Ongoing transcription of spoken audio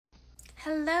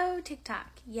Hello,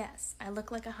 TikTok. Yes, I look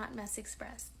like a hot mess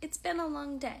express. It's been a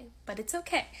long day, but it's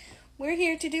okay. We're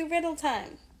here to do Riddle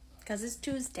Time because it's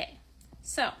Tuesday.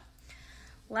 So,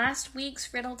 last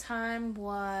week's Riddle Time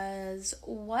was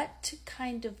what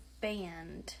kind of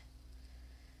band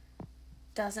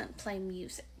doesn't play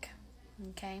music?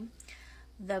 Okay.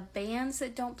 The bands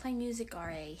that don't play music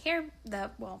are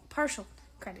partial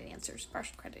credit answers.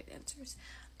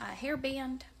 A hair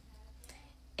band,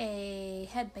 a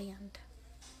headband.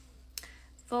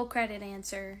 Full credit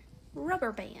answer,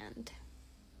 rubber band.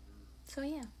 So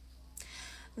yeah.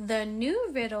 The new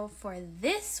riddle for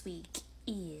this week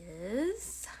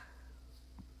is...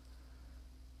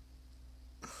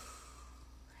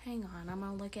 Hang on, I'm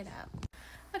going to look it up.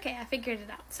 Okay, I figured it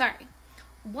out. Sorry.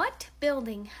 What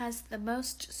building has the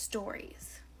most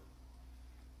stories?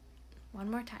 One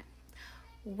more time.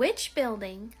 Which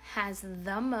building has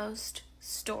the most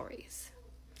stories?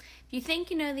 If you think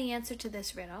you know the answer to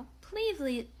this riddle,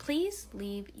 please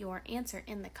leave your answer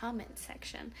in the comment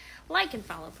section. Like and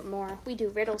follow for more. We do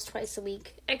riddles twice a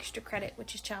week, extra credit,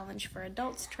 which is challenge for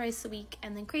adults, twice a week,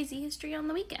 and then crazy history on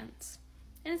the weekends.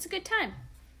 And it's a good time.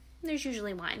 There's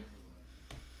usually wine.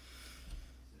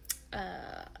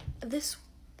 This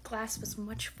glass was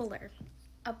much fuller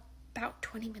about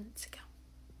 20 minutes ago.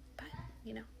 But,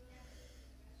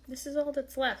 this is all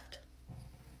that's left.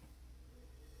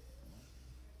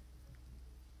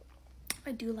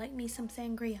 I do like me some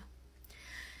sangria.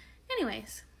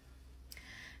 Anyways,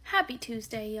 happy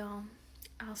Tuesday, y'all.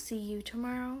 I'll see you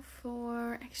tomorrow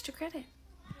for extra credit.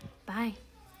 Bye.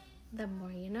 The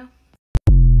more you know.